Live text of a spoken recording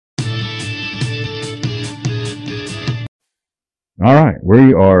All right,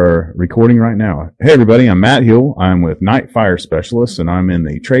 we are recording right now. Hey, everybody, I'm Matt Hill. I'm with Night Fire Specialists, and I'm in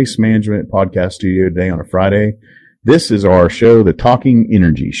the Trace Management Podcast Studio today on a Friday. This is our show, the Talking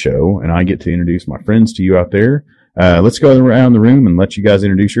Energy Show, and I get to introduce my friends to you out there. Let's go around the room and let you guys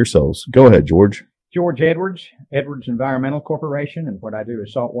introduce yourselves. Go ahead, George. George Edwards, Edwards Environmental Corporation, and what I do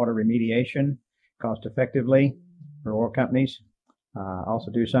is saltwater remediation cost effectively for oil companies. Also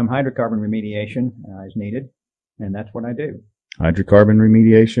do some hydrocarbon remediation as needed, and that's what I do. Hydrocarbon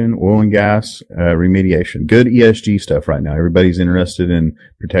remediation, oil and gas remediation. Good ESG stuff right now. Everybody's interested in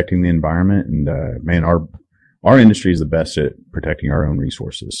protecting the environment, and man, our industry is the best at protecting our own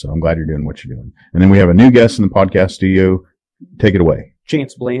resources. So I'm glad you're doing what you're doing. And then we have a new guest in the podcast studio. Take it away.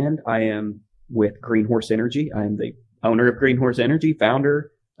 Chance Bland. I am with Green Horse Energy. I am the owner of Green Horse Energy,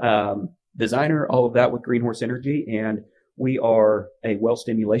 founder, designer, all of that with Green Horse Energy. And we are a well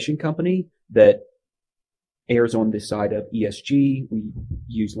stimulation company that airs on this side of ESG. We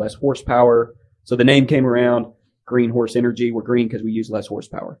use less horsepower. So the name came around, Green Horse Energy. We're green because we use less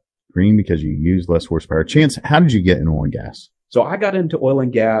horsepower. Green because you use less horsepower. Chance, how did you get in oil and gas? So I got into oil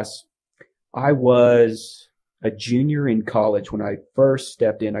and gas. I was a junior in college when I first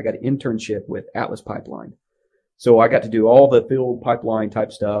stepped in. I got an internship with Atlas Pipeline. So I got to do all the field pipeline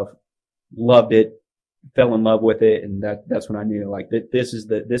type stuff. Loved it. Fell in love with it. And that's when I knew like that this is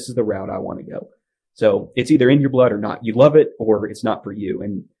the route I want to go. So it's either in your blood or not. You love it or it's not for you.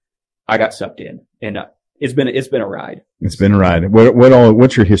 And I got sucked in, and it's been a ride. It's been a ride.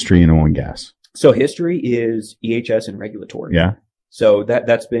 What's your history in oil and gas? So history is EHS and regulatory. Yeah. So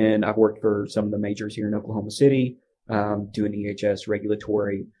I've worked for some of the majors here in Oklahoma City, doing EHS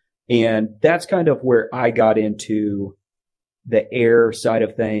regulatory. And that's kind of where I got into the air side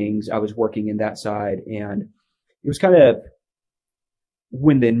of things. I was working in that side, and it was kind of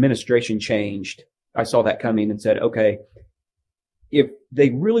when the administration changed, I saw that coming and said, okay, if they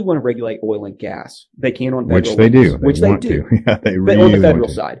really want to regulate oil and gas, they can on federal Which they do. Which they do. Yeah, they but really on the federal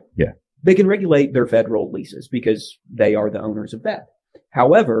want to. side. Yeah. They can regulate their federal leases because they are the owners of that.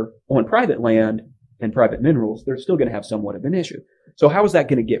 However, on private land and private minerals, they're still going to have somewhat of an issue. So how is that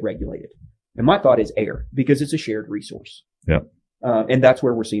going to get regulated? And my thought is air, because it's a shared resource. Yeah. And that's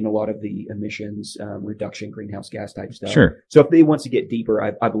where we're seeing a lot of the emissions reduction, greenhouse gas type stuff. Sure. So if they want to get deeper,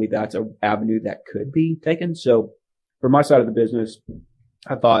 I believe that's an avenue that could be taken. So for my side of the business,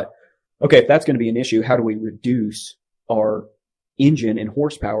 I thought, okay, if that's going to be an issue, how do we reduce our engine and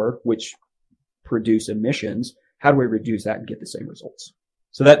horsepower, which produce emissions? How do we reduce that and get the same results?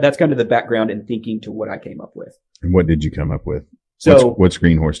 So that's kind of the background and thinking to what I came up with. And what did you come up with? So what's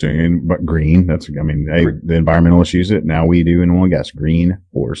Green Horse doing? And green, the environmentalists use it. Now we do in oil and gas, Green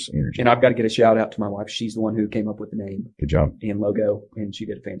Horse Energy. And I've got to get a shout out to my wife. She's the one who came up with the name. Good job. And logo, and she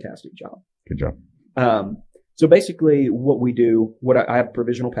did a fantastic job. Good job. So basically what we do, I have a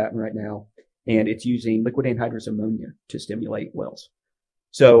provisional patent right now, and it's using liquid anhydrous ammonia to stimulate wells.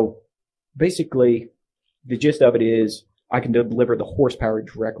 So basically the gist of it is I can deliver the horsepower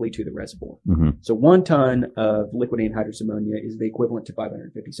directly to the reservoir. Mm-hmm. So 1 ton of liquid anhydrous ammonia is the equivalent to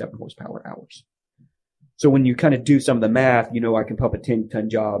 557 horsepower hours. So when you kind of do some of the math, I can pump a 10-ton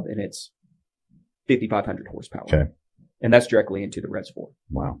job and it's 5,500 horsepower. Okay. And that's directly into the reservoir.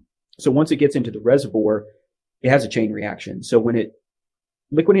 Wow. So once it gets into the reservoir, it has a chain reaction. So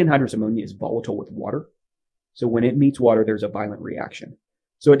liquid anhydrous ammonia is volatile with water. So when it meets water, there's a violent reaction.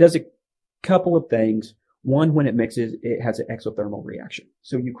 So it does a couple of things. One, when it mixes, it has an exothermal reaction.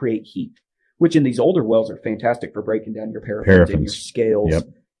 So you create heat, which in these older wells are fantastic for breaking down your paraffins and your scales. Yep.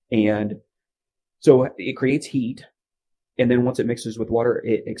 And so it creates heat. And then once it mixes with water,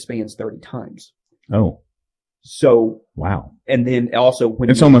 it expands 30 times. Oh. So. Wow. And then also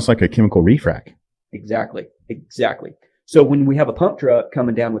it's almost like a chemical refrac. Exactly. So when we have a pump truck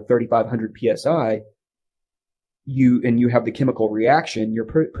coming down with 3,500 PSI, you have the chemical reaction,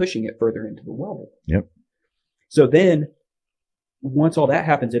 you're pushing it further into the wellbore. Yep. So then once all that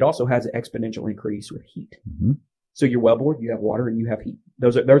happens, it also has an exponential increase with heat. Mm-hmm. So your wellbore, you have water and you have heat.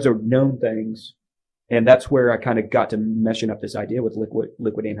 Those are known things. And that's where I kind of got to meshing up this idea with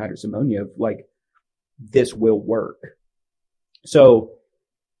liquid anhydrous ammonia of like, this will work. So,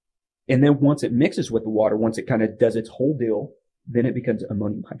 and then once it mixes with the water, once it kind of does its whole deal, then it becomes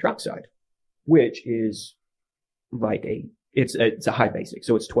ammonium hydroxide, which is like it's a high basic.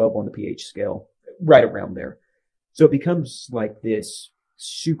 So it's 12 on the pH scale, right around there. So it becomes like this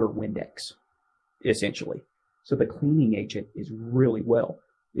super Windex, essentially. So the cleaning agent is really well.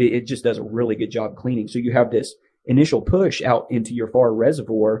 It just does a really good job cleaning. So you have this initial push out into your far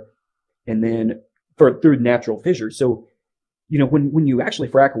reservoir and then through natural fissures. So, when you actually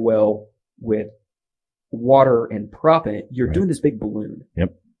frack a well with water and proppant, you're Right. doing this big balloon.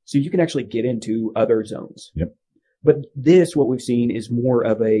 Yep. So you can actually get into other zones. Yep. But this, what we've seen, is more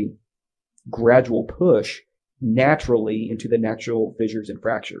of a gradual push naturally into the natural fissures and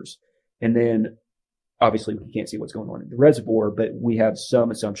fractures. And then obviously we can't see what's going on in the reservoir, but we have some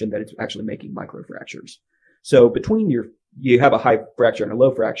assumption that it's actually making micro fractures. So between you have a high fracture and a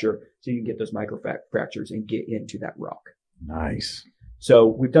low fracture, so you can get those micro fractures and get into that rock. Nice. So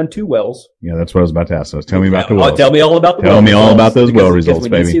we've done 2 wells. Yeah, that's what I was about to ask. So tell me about the wells. Tell me all about the Tell well me all results, about those well because results, we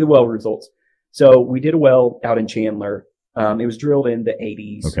need to baby. see the well results. So we did a well out in Chandler. It was drilled in the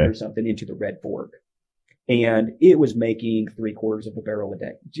 80s Okay. or something into the Red Fork. And it was making 3/4 of a barrel a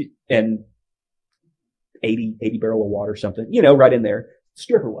day. And 80 barrel of water, something, right in there.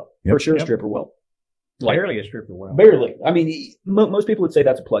 Stripper well. Yep. For sure, Yep. stripper well. Barely a stripper well. Barely. I mean, most people would say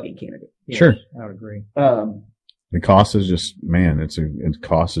that's a plug-in candidate. Yes, Sure. I would agree. The cost is just, man, its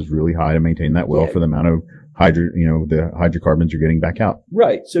cost is really high to maintain that well Yeah. for the amount of the hydrocarbons you're getting back out.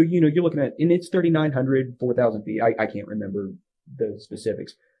 Right. So, you're looking at, and it's 3,900, 4,000 feet. I can't remember the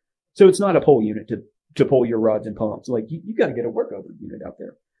specifics. So it's not a pole unit to pull your rods and pumps. Like you got to get a workover unit out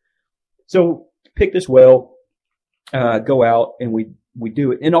there. So pick this well, go out and we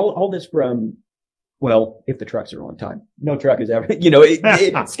do it. And all this from, well, if the trucks are on time. No truck is ever,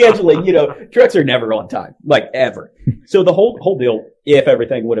 scheduling, trucks are never on time, like ever. So the whole deal, if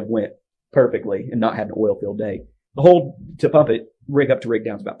everything would have went perfectly and not had an oil field day, to pump it, rig up to rig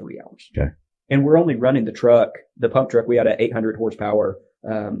down is about 3 hours. Okay. And we're only running the pump truck. We had an 800 horsepower,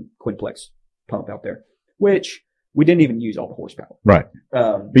 Quinplex pump out there, which we didn't even use all the horsepower. Right.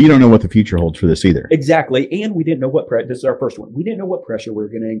 But you don't know what the future holds for this either. Exactly. And we didn't know this is our first one. We didn't know what pressure we were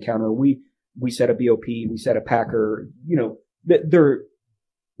going to encounter. We set a BOP, we set a Packer, they're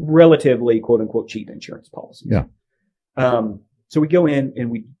relatively quote unquote cheap insurance policies. Yeah. So we go in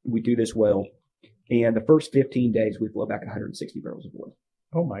and we do this well. And the first 15 days we flow back 160 barrels of oil.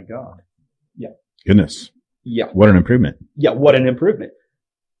 Oh my God. Goodness. Yeah. What an improvement. Yeah. What an improvement.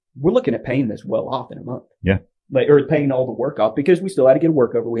 We're looking at paying this well off in a month. Yeah. Or paying all the work off because we still had to get a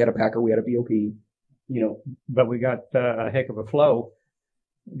workover. We had a Packer, we had a BOP, But we got a heck of a flow.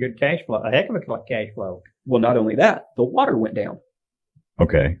 Good cash flow. A heck of a cash flow. Well, not only that, the water went down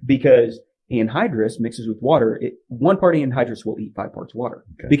Okay. because anhydrous mixes with water. One part of anhydrous will eat 5 parts water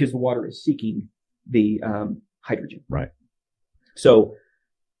Okay. because the water is seeking the hydrogen. Right. So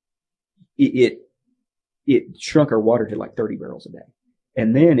it shrunk our water to like 30 barrels a day.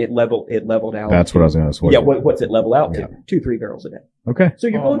 And then it leveled out. That's what I was going to ask. Yeah. What's it level out to? Yeah. 2-3 barrels a day. Okay. So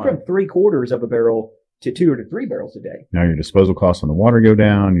you're Oh, going my. from 3/4 of a barrel to 2 to 3 barrels a day. Now your disposal costs on the water go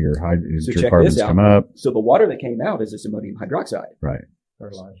down. Your So your check carbons this out. come up. So the water that came out is this ammonium hydroxide. Right.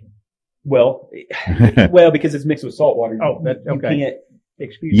 Fertilizer. Well, because it's mixed with salt water. Oh, that's You okay. can't,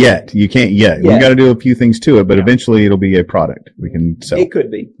 Excuse Yet. You can't yet. Yeah. We got to do a few things to it, but Yeah. eventually it'll be a product we can sell. it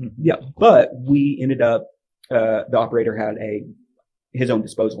could be. Mhm. Yeah. But we ended up, the operator had his own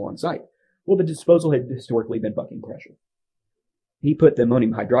disposal on site. Well, the disposal had historically been bucking pressure. He put the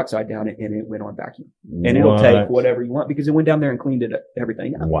ammonium hydroxide down and it went on vacuum. And it'll take whatever you want because it went down there and cleaned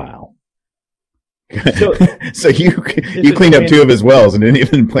everything up. Wow. So- So you is cleaned up amazing. 2 of his wells and didn't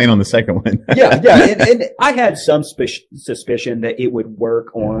even plan on the second one. Yeah. And I had some suspicion that it would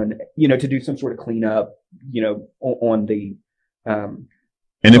work on, to do some sort of cleanup, on the,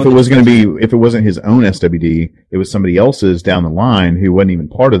 And if it was going to be, if it wasn't his own SWD, it was somebody else's down the line who wasn't even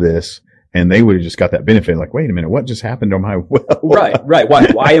part of this, and they would have just got that benefit. Like, wait a minute, what just happened to my well? Right.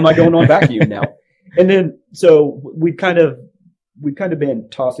 Why am I going on vacuum now? And then, so we've kind of been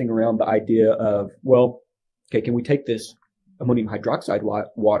tossing around the idea of, well, okay, can we take this ammonium hydroxide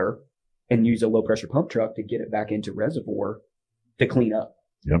water and use a low pressure pump truck to get it back into reservoir to clean up?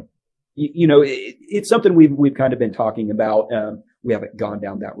 Yep. It's something we've kind of been talking about. We haven't gone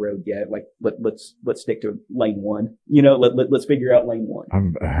down that road yet. Like, let's stick to lane 1. Let's figure out lane 1.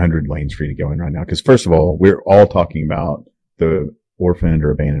 I'm 100 lanes for you to go in right now. Because first of all, we're all talking about the orphaned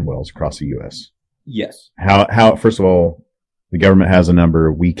or abandoned wells across the U.S. Yes. How, first of all, the government has a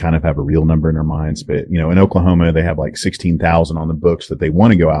number. We kind of have a real number in our minds, but in Oklahoma, they have like 16,000 on the books that they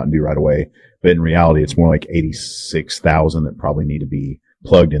want to go out and do right away. But in reality, it's more like 86,000 that probably need to be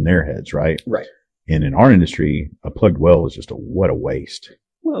plugged in their heads, right? Right. And in our industry, a plugged well is just what a waste.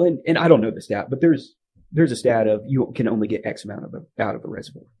 Well, and I don't know the stat, but there's a stat of you can only get X amount out of a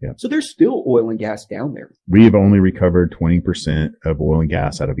reservoir. Yeah. So there's still oil and gas down there. We have only recovered 20% of oil and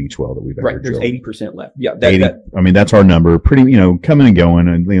gas out of each well that we've ever Right. There's drilled. 80% left. Yeah. 80, I mean, that's our number. Pretty, coming and going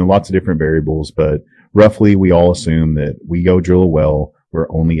and, lots of different variables, but roughly we all assume that we go drill a well,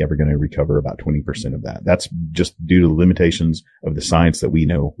 we're only ever going to recover about 20% of that. That's just due to the limitations of the science that we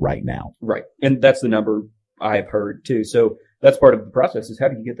know right now. Right. And that's the number I've heard too. So that's part of the process is how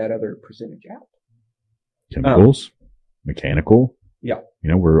do you get that other percentage out? Chemicals, mechanical. Yeah.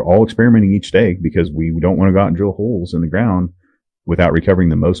 We're all experimenting each day because we don't want to go out and drill holes in the ground without recovering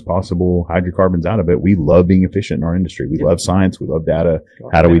the most possible hydrocarbons out of it. We love being efficient in our industry. We love science. We love data.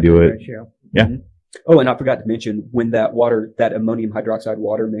 How do we do it? Yeah. Mm-hmm. Oh, and I forgot to mention when that ammonium hydroxide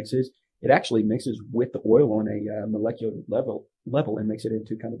water mixes, it actually mixes with the oil on a molecular level and makes it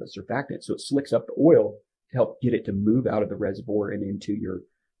into kind of a surfactant. So it slicks up the oil to help get it to move out of the reservoir and into your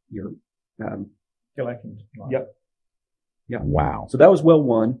collections. Yep. Yeah. Wow. So that was well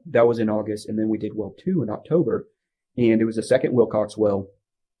 1. That was in August. And then we did well 2 in October. And it was a second Wilcox well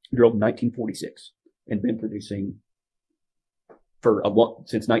drilled in 1946 and been producing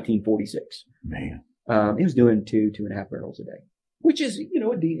since 1946. Man. It was doing 2.5 barrels a day, which is, in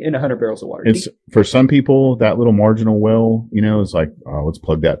 100 barrels of water. It's for some people, that little marginal well, is like, oh, let's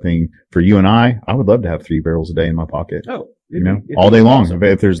plug that thing. For you and I would love to have 3 barrels a day in my pocket. Oh, all day long. Awesome.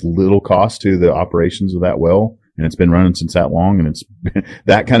 If there's little cost to the operations of that well and it's been running since that long and it's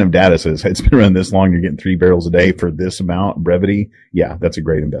that kind of data says it's been running this long, you're getting 3 barrels a day for this amount brevity. Yeah, that's a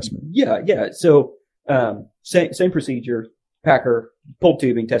great investment. Yeah. So, same procedure. Packer, pulled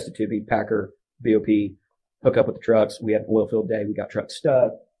tubing, tested tubing, packer, BOP, hook up with the trucks. We had an oil field day. We got trucks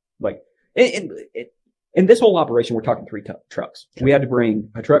stuck. In this whole operation, we're talking 3 trucks. Okay. We had to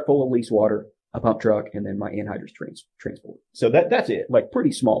bring a truck full of lease water, a pump truck, and then my anhydrous transport. So that's it.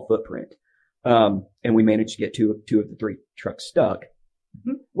 Pretty small footprint. And we managed to get two of the 3 trucks stuck.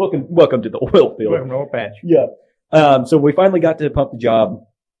 Mm-hmm. Welcome to the oil field. Welcome to oil patch. Yeah. So we finally got to pump the job.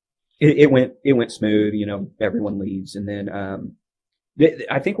 It went smooth, everyone leaves. And then,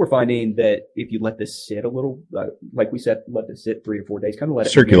 I think we're finding that if you let this sit a little, like we said, let this sit 3 or 4 days, kind of let it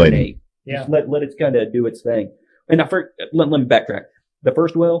circulate. Yeah. Just let it kind of do its thing. And let me backtrack. The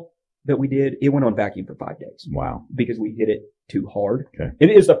first well that we did, it went on vacuum for 5 days. Wow. Because we hit it too hard. Okay. It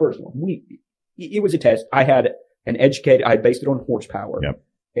is the first one. It was a test. I had I based it on horsepower. Yep.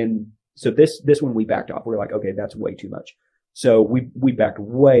 And so this one we backed off. We were like, okay, that's way too much. So we backed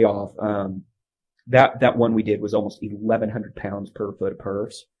way off. That one we did was almost 1,100 pounds per foot of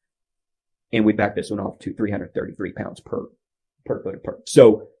perfs. And we backed this one off to 333 pounds per foot of perfs.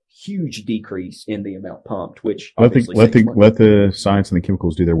 So huge decrease in the amount pumped, which let the science and the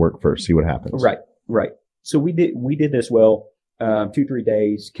chemicals do their work first, see what happens. Right. So we did this well, 2-3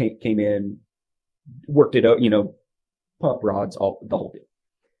 days, came in, worked it out, pump rods, the whole deal.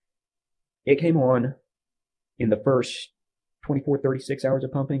 It came on in the first 24, 36 hours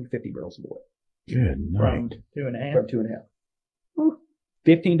of pumping, 50 barrels of oil. Good night. From 2.5. From 2.5.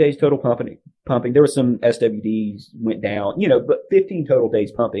 15 days total pumping. There was some SWDs went down, but 15 total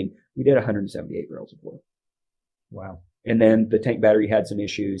days pumping. We did 178 barrels of oil. Wow. And then the tank battery had some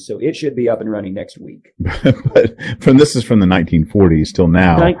issues, so it should be up and running next week. But this is from the 1940s till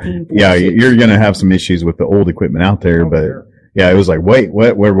now. 1946. Yeah, you're going to have some issues with the old equipment out there, but sure. Yeah, it was like, wait,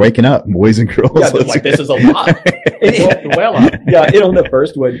 what? We're waking up, boys and girls. Yeah, this is a lot. On the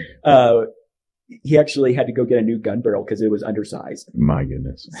first one, he actually had to go get a new gun barrel because it was undersized. My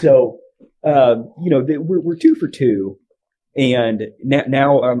goodness. So, we're 2 for 2. And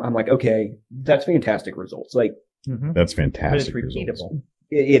now I'm like, okay, that's fantastic results. That's fantastic. But it's repeatable.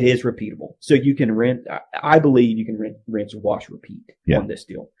 It is repeatable. So you can I believe you can rinse, wash, repeat on this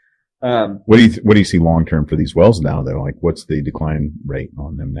deal. What do you see long term for these wells now though? What's the decline rate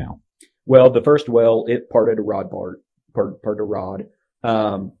on them now? Well, the first well, it parted a rod parted a rod.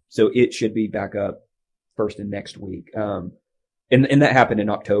 So it should be back up first and next week. And that happened in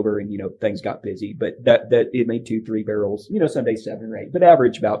October and, things got busy, but that it made 2-3 barrels, some days 7 or 8, but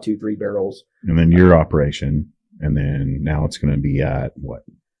average about 2-3 barrels. And then your operation. And then now it's going to be at what?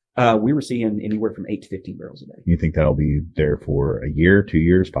 We were seeing anywhere from 8 to 15 barrels a day. You think that'll be there for a year, 2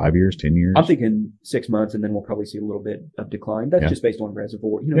 years, 5 years, 10 years? I'm thinking 6 months, and then we'll probably see a little bit of decline. That's just based on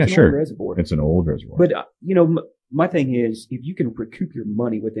reservoir. It's sure. An old reservoir. It's an old reservoir. But, my thing is, if you can recoup your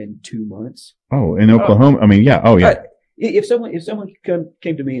money within 2 months. Oh, in Oklahoma? I mean, yeah. Oh, yeah. If someone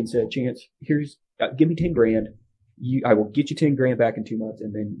came to me and said, Chance, here's, give me 10 grand. I will get you 10 grand back in 2 months,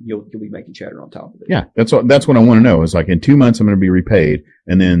 and then you'll be making cheddar on top of it. Yeah. That's what I want to know is in 2 months, I'm going to be repaid.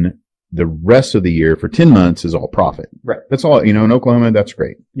 And then the rest of the year for 10 months is all profit. Right. That's all, in Oklahoma, that's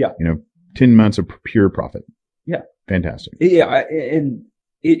great. Yeah. 10 months of pure profit. Yeah. Fantastic. Yeah. And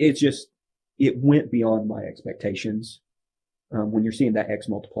it went beyond my expectations. When you're seeing that X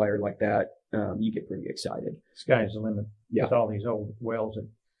multiplier like that, you get pretty excited. Sky's the limit. Yeah. With all these old wells that,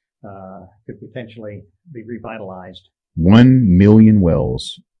 could potentially be revitalized. 1 million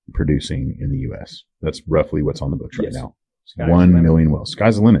wells producing in the U.S. That's roughly what's on the books right Yes. now. Sky's 1 the limit. million wells.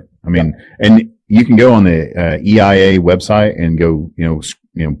 Sky's the limit. I mean, and you can go on the EIA website and go,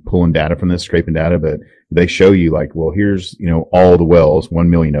 pulling data from this, scraping data, but they show you like, well, here's, all the wells, 1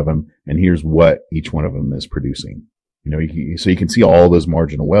 million of them, and here's what each one of them is producing. So you can see all those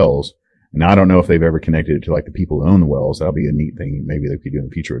marginal wells. And I don't know if they've ever connected it to like the people who own the wells. That'll be a neat thing. Maybe they could do in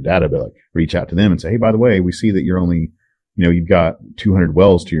the future with data, but like reach out to them and say, hey, by the way, we see that you're only, you've got 200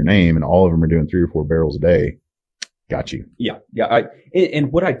 wells to your name and all of them are doing 3 or 4 barrels a day. Got you. Yeah. Yeah.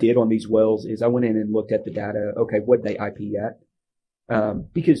 And what I did on these wells is I went in and looked at the data. Okay. What they IP at?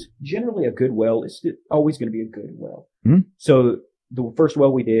 Because generally a good well is always going to be a good well. Mm-hmm. So the first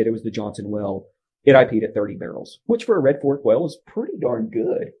well we did, it was the Johnson well. It IP'd at 30 barrels, which for a Red Fork well is pretty darn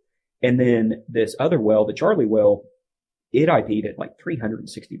good. And then this other well, the Charlie well, it IP'd at like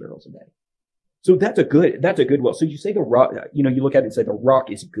 360 barrels a day. So that's a good well. So you say the rock, you look at it and say the rock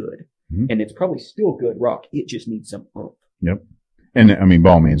is good, mm-hmm. and it's probably still good rock. It just needs some oomph. Yep. And I mean,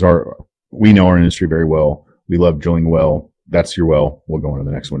 by all means, we know our industry very well. We love drilling a well. That's your well. We'll go on to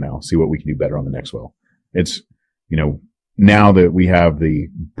the next one now. See what we can do better on the next well. It's, now that we have the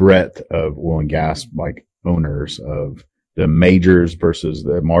breadth of oil and gas, like owners of the majors versus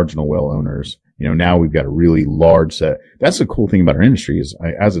the marginal well owners, now we've got a really large set. That's the cool thing about our industry is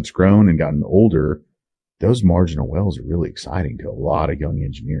as it's grown and gotten older, those marginal wells are really exciting to a lot of young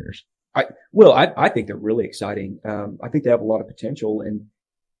engineers. I think they're really exciting. I think they have a lot of potential. And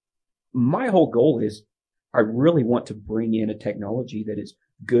my whole goal is I really want to bring in a technology that is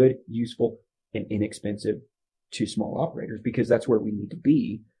good, useful, and inexpensive to small operators because that's where we need to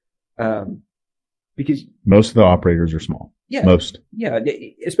be. Because most of the operators are small. Yeah. Most. Yeah.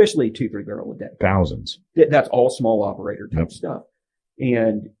 Especially 2-3 barrel a day. Thousands. That's all small operator type Yep. stuff.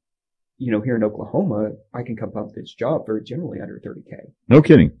 And, here in Oklahoma, I can come up with this job for generally under 30K. No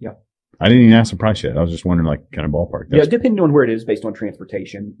kidding. Yeah. I didn't even ask the price yet. I was just wondering like kind of ballpark. Yeah. Depending on where it is based on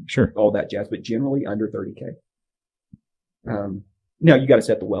transportation, Sure. all that jazz, but generally under 30K. Now you got to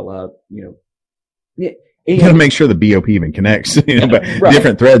set the well up, Yeah. You got to make sure the BOP even connects, but Right.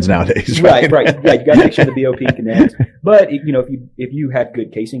 different threads nowadays. Right. Yeah, you got to make sure the BOP connects. But if you had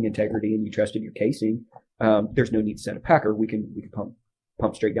good casing integrity and you trusted your casing, there's no need to set a packer. We can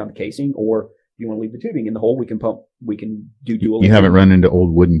pump straight down the casing, or if you want to leave the tubing in the hole, we can do dual. You haven't run into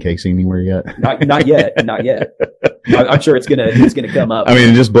old wooden casing anywhere yet? Not yet. I'm sure it's gonna come up. I mean,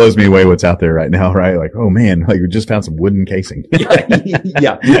 it just blows me away what's out there right now, right? Like, oh man, like we just found some wooden casing.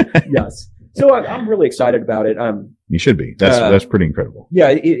 Yeah. Yes. So I'm really excited about it. You should be. That's pretty incredible. Yeah,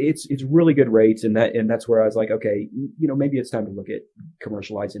 it's really good rates, and that's where I was like, okay, maybe it's time to look at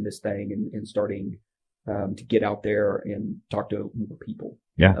commercializing this thing and starting to get out there and talk to more people.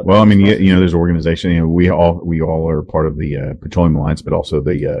 Yeah. Well, I mean, there's an organization. We all are part of the Petroleum Alliance, but also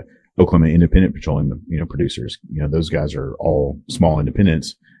the Oklahoma Independent Petroleum producers. Those guys are all small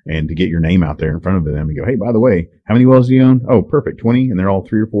independents. And to get your name out there in front of them and go, hey, by the way, how many wells do you own? Oh, perfect. 20. And they're all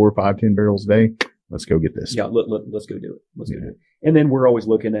 3 or 4 or 5, 10 barrels a day. Let's go get this. Yeah. Let's go do it. Let's go do it. And then we're always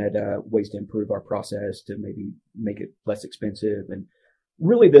looking at, ways to improve our process to maybe make it less expensive. And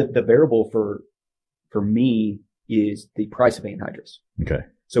really the variable for me is the price of anhydrous. Okay.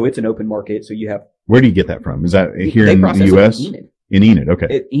 So it's an open market. So you have. Where do you get that from? Is that here they in process the U.S.? it in Enid. In Enid. Okay.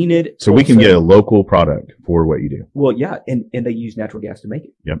 At Enid. So we can get a local product for what you do. Well, yeah. And they use natural gas to make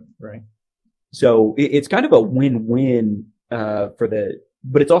it. Yep. Right. So it's kind of a win-win, but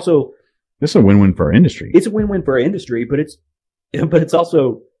it's also. This is a win-win for our industry. It's a win-win for our industry, but it's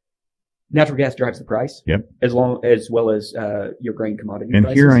also natural gas drives the price. Yep. As well as your grain commodity and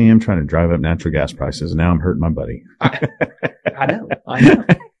prices. Here I am trying to drive up natural gas prices, and now I'm hurting my buddy. I know.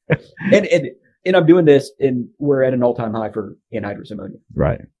 And I'm doing this, and we're at an all-time high for anhydrous ammonia.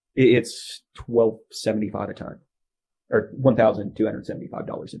 Right. It's $1,275 a ton, or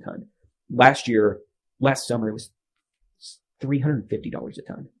 $1,275 a ton. Last summer, it was $350 a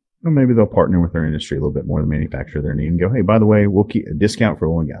ton. Well, maybe they'll partner with their industry a little bit more, the manufacturer their need, and go, hey, by the way, we'll keep a discount for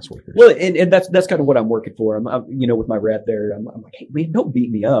oil and gas workers. Well, and that's kind of what I'm working for. I'm with my rep there, I'm like, hey, man, don't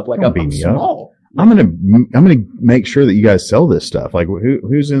beat me up. Like, I'm small. I'm gonna make sure that you guys sell this stuff. Like,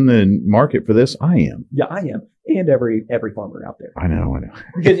 who's in the market for this? I am. Yeah, I am. And every farmer out there. I know.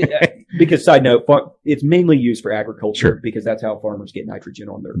 Because side note, it's mainly used for agriculture. Sure. Because that's how farmers get nitrogen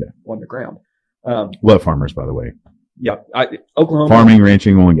on their ground. Love farmers, by the way. Yeah. Oklahoma. Farming,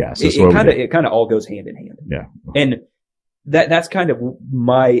 ranching, oil and gas. That's it kind of all goes hand in hand. Yeah. And that's kind of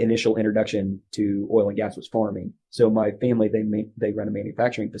my initial introduction to oil and gas was farming. So my family, they run a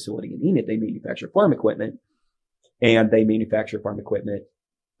manufacturing facility in Enid. They manufacture farm equipment, and they manufacture farm equipment,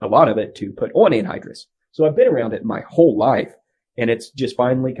 a lot of it to put on anhydrous. So I've been around it my whole life, and it's just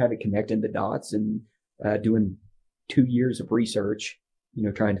finally kind of connecting the dots and doing 2 years of research,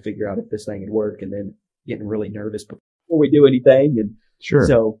 trying to figure out if this thing would work, and then getting really nervous before we do anything. And Sure.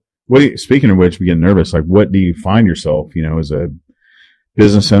 so Speaking of which, we get nervous. Like, what do you find yourself, as a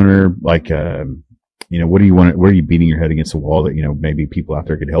business owner? Like, what do you want? Where are you beating your head against the wall that, maybe people out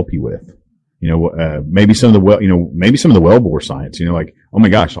there could help you with? Maybe some of the well bore science, like, oh my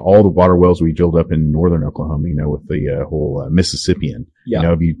gosh, all the water wells we drilled up in northern Oklahoma, with the whole Mississippian,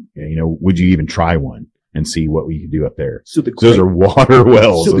 yeah. Would you even try one and see what we could do up there? So Those are water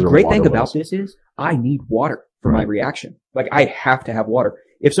wells. So the Those are great water thing about wells. this is I need water for my Right. reaction. Like, I have to have water.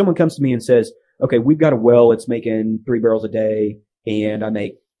 If someone comes to me and says, okay, we've got a well, it's making 3 barrels a day and I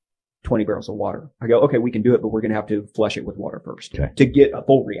make 20 barrels of water. I go, okay, we can do it, but we're going to have to flush it with water first Okay. to get a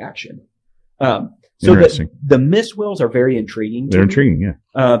full reaction. So Interesting. the mist wells are very intriguing. to They're me, intriguing,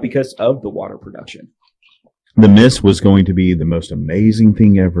 yeah. because of the water production. The Miss was going to be the most amazing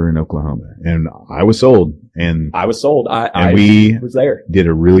thing ever in Oklahoma. And I was sold. And I was sold. I we was there. did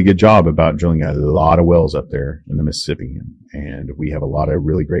a really good job about drilling a lot of wells up there in the Mississippi. And we have a lot of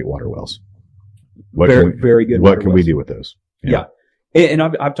really great water wells. Very good. What water can we wells. do with those? Yeah. And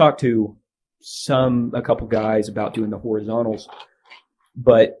I've talked to a couple guys about doing the horizontals,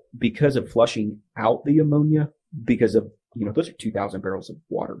 but because of flushing out the ammonia, because of, those are 2,000 barrels of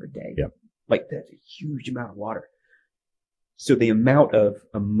water a day. Yep. Like, that's a huge amount of water. So the amount of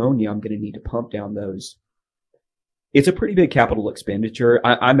ammonia I'm going to need to pump down those, it's a pretty big capital expenditure.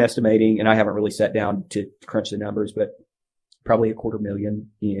 I'm estimating, and I haven't really sat down to crunch the numbers, but probably $250,000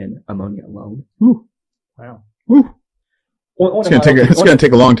 in ammonia alone. Whew. Wow. Whew. On It's going to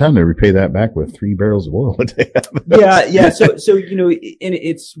take a long time to repay that back with 3 barrels of oil a day. Yeah. So, and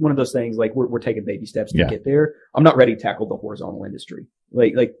it's one of those things, like, we're taking baby steps to Yeah. get there. I'm not ready to tackle the horizontal industry.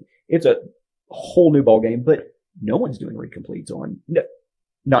 Like it's a whole new ball game, but no one's doing recompletes on,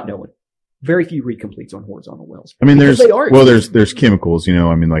 not no one. Very few recompletes on horizontal wells. I mean, Because they are expensive. there's chemicals,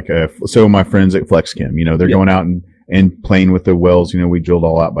 so my friends at FlexChem, they're Yeah. going out and playing with the wells. We drilled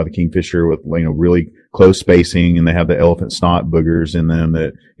all out by the Kingfisher with, really close spacing, and they have the elephant snot boogers in them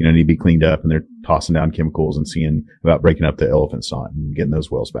that, need to be cleaned up, and they're tossing down chemicals and seeing about breaking up the elephant snot and getting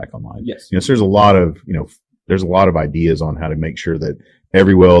those wells back online. Yes. So there's a lot of ideas on how to make sure that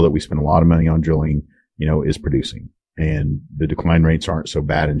every well that we spend a lot of money on drilling, is producing, and the decline rates aren't so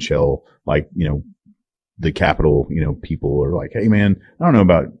bad in shale, like, the capital, people are like, hey man, I don't know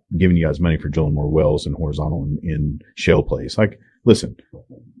about giving you guys money for drilling more wells in horizontal in shale plays. Like, listen,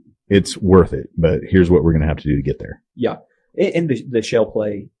 it's worth it, but here's what we're going to have to do to get there. Yeah. And the shale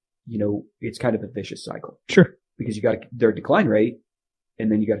play, it's kind of a vicious cycle, Sure. because you got their decline rate,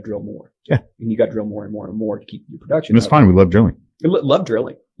 and then you got to drill more. Yeah. And you got to drill more and more and more to keep your production And it's up. fine. We love drilling.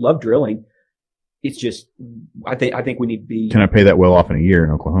 Love drilling. It's just, I think we need to be. Can I pay that well off in a year in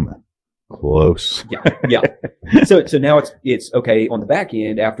Oklahoma? Close. Yeah. So now it's okay on the back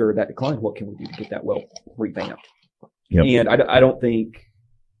end after that decline. What can we do to get that well revamped? Yep. And I don't think,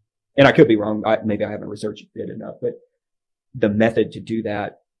 and I could be wrong. Maybe I haven't researched it enough, but the method to do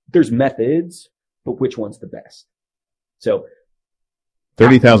that, there's methods, but which one's the best? So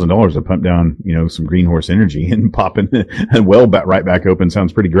 $30,000 to pump down, some Green Horse Energy and popping a well right back open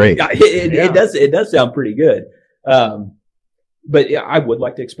sounds pretty great. yeah, it does sound pretty good. But yeah, I would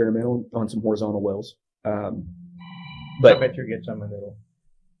like to experiment on some horizontal wells. I But bet you'll get someone that'll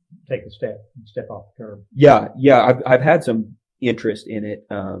take a step off the curb. yeah, I've had some interest in it.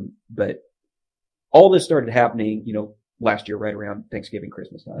 But all this started happening, last year, right around Thanksgiving,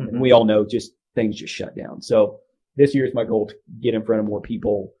 Christmas time. Mm-hmm. And we all know things just shut down. So this year is my goal to get in front of more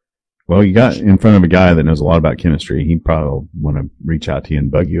people. Well, you got in front of a guy that knows a lot about chemistry. He probably want to reach out to you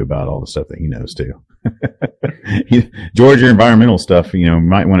and bug you about all the stuff that he knows too. George, your environmental stuff,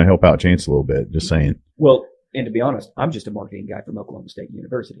 might want to help out Chance a little bit. Just saying. Well, and to be honest, I'm just a marketing guy from Oklahoma State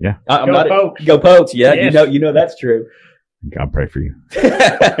University. Yeah. I'm Go not Pokes. Go Pokes. Yeah. Yes. You know that's true. God pray for you.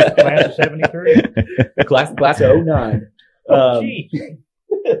 Class of 73. class of 09. Oh, geez.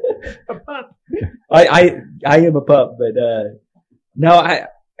 A pup. I am a pup, but, no,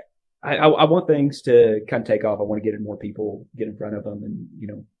 I want things to kind of take off. I want to get in more people, get in front of them, and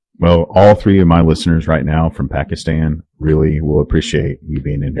Well, all 3 of my listeners right now from Pakistan really will appreciate you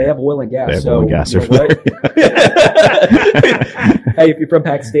being in they here. have oil and gas. They have so oil and gas you know over what? there. Hey, if you're from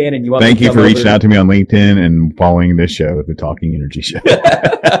Pakistan and you want, Thank me you to for come reaching out to me on LinkedIn and following this show, the Talking Energy Show.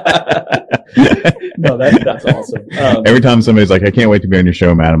 No, that's awesome. Every time somebody's like, I can't wait to be on your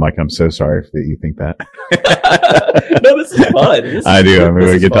show, Matt, I'm like, I'm so sorry that you think that. No, this is fun. I do. I mean, we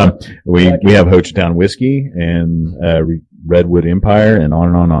this have a is good time. fun. We have Hochtown whiskey and Redwood Empire, and on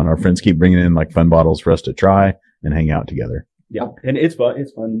and on and on. Our friends keep bringing in like fun bottles for us to try and hang out together. Yeah. And it's fun.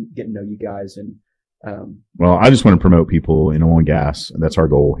 It's fun getting to know you guys. And, well, I just want to promote people in oil and gas. That's our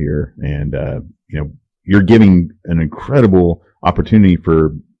goal here. And, you're giving an incredible opportunity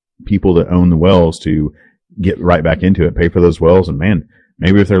for people that own the wells to get right back into it, pay for those wells. And man,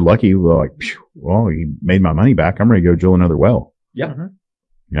 maybe if they're lucky, they're like, well, he made my money back. I'm ready to go drill another well. Yeah. Mm-hmm.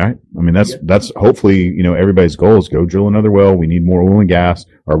 Right. I mean, that's hopefully, everybody's goal is go drill another well. We need more oil and gas.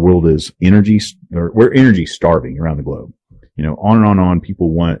 Our world is we're energy starving around the globe. On and on and on.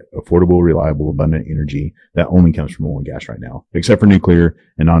 People want affordable, reliable, abundant energy that only comes from oil and gas right now, except for nuclear,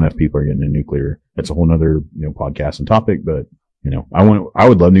 and not enough people are getting into nuclear. That's a whole nother, podcast and topic, but, I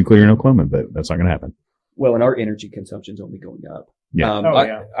would love nuclear in Oklahoma, but that's not going to happen. Well, and our energy consumption is only going up.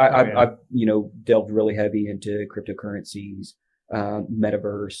 Yeah. I've delved really heavy into cryptocurrencies,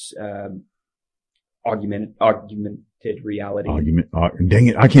 metaverse, augmented reality. Dang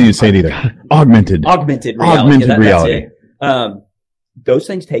it. I can't even say it either. Augmented reality. Those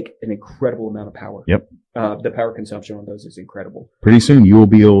things take an incredible amount of power. Yep. The power consumption on those is incredible. Pretty soon you will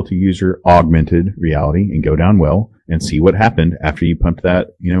be able to use your augmented reality and go down well and see what happened after you pumped that,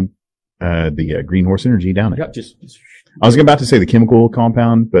 the Green Horse Energy down it. Yeah, just I was about to say the chemical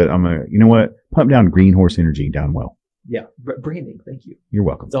compound, but I'm pump down Green Horse Energy down well. Yeah. Branding. Thank you. You're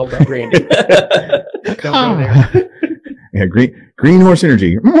welcome. It's all about branding. Don't go there. Yeah. Green Horse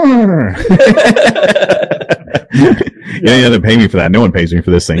Energy. Yeah, they pay me for that. No one pays me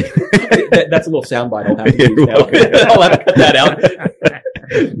for this thing. That's a little soundbite I'll have to use now. I'll have to cut that out.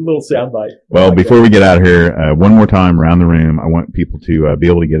 Little soundbite. Well, before we get out of here, one more time around the room, I want people to be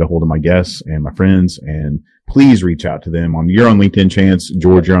able to get a hold of my guests and my friends, and please reach out to them. You're on LinkedIn, Chance.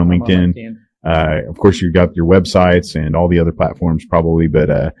 George, you're on LinkedIn. Of course, you've got your websites and all the other platforms probably,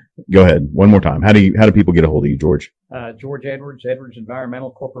 but go ahead. One more time. How do people get a hold of you, George? George Edwards, Edwards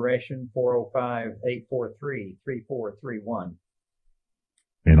Environmental Corporation, 405-843-3431.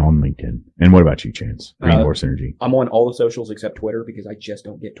 And on LinkedIn. And what about you, Chance? Green Horse Energy. I'm on all the socials except Twitter because I just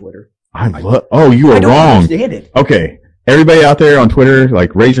don't get Twitter. You are I don't wrong. understand it. Okay. Everybody out there on Twitter,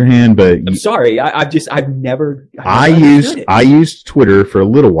 raise your hand, but I'm sorry. I've never I used Twitter for a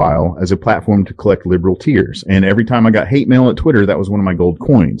little while as a platform to collect liberal tears. And every time I got hate mail at Twitter, that was one of my gold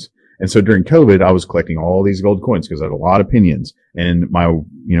coins. And so during COVID, I was collecting all these gold coins because I had a lot of opinions. And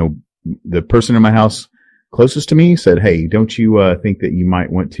the person in my house closest to me said, hey, don't you think that you might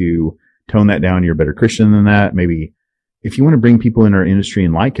want to tone that down? You're a better Christian than that. Maybe if you want to bring people in our industry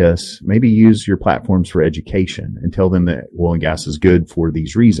and like us, maybe use your platforms for education and tell them that oil and gas is good for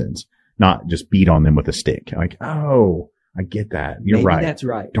these reasons, not just beat on them with a stick. Oh, I get that. You're right. That's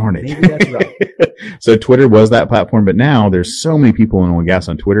right. Darn it. Maybe that's right. So Twitter was that platform, but now there's so many people in oil and gas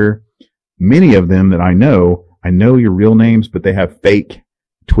on Twitter. Many of them that I know your real names, but they have fake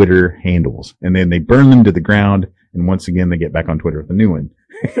Twitter handles, and then they burn them to the ground. And once again, they get back on Twitter with a new one.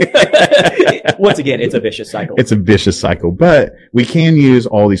 Once again, it's a vicious cycle. It's a vicious cycle, but we can use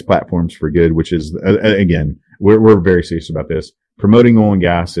all these platforms for good, which is, again, we're very serious about this. Promoting oil and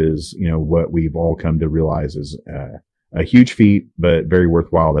gas is, what we've all come to realize is, a huge feat, but very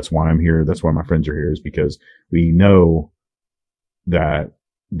worthwhile. That's why I'm here. That's why my friends are here, is because we know that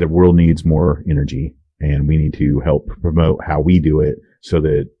the world needs more energy, and we need to help promote how we do it so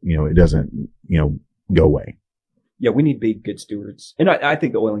that, it doesn't, go away. Yeah, we need to be good stewards. And I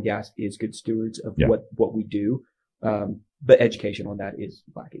think the oil and gas is good stewards of what we do. But education on that is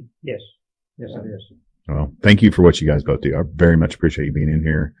lacking. Yes. Yes, it is. Well, thank you for what you guys both do. I very much appreciate you being in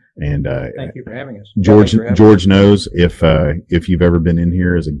here. And, thank you for having us. George knows if you've ever been in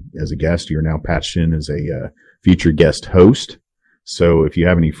here as a guest, you're now patched in as a, future guest host. So if you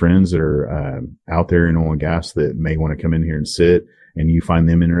have any friends that are, out there in oil and gas that may want to come in here and sit, and you find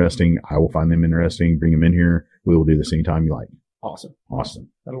them interesting, I will find them interesting, bring them in here. We will do this anytime you like. Awesome.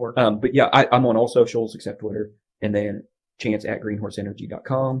 That'll work. But yeah, I'm on all socials except Twitter, and then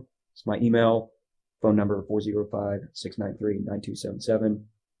chance@greenhorseenergy.com. It's my email, phone number 405-693-9277.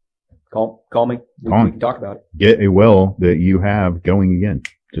 Call me. We can talk about it. Get a well that you have going again.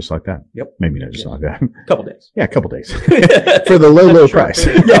 Just like that. Yep. Maybe not just like that. Couple days. Yeah, a couple days. For the low price.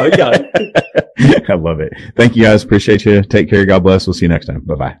 Yeah, we got it. I love it. Thank you guys. Appreciate you. Take care. God bless. We'll see you next time.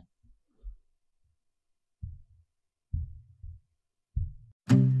 Bye-bye.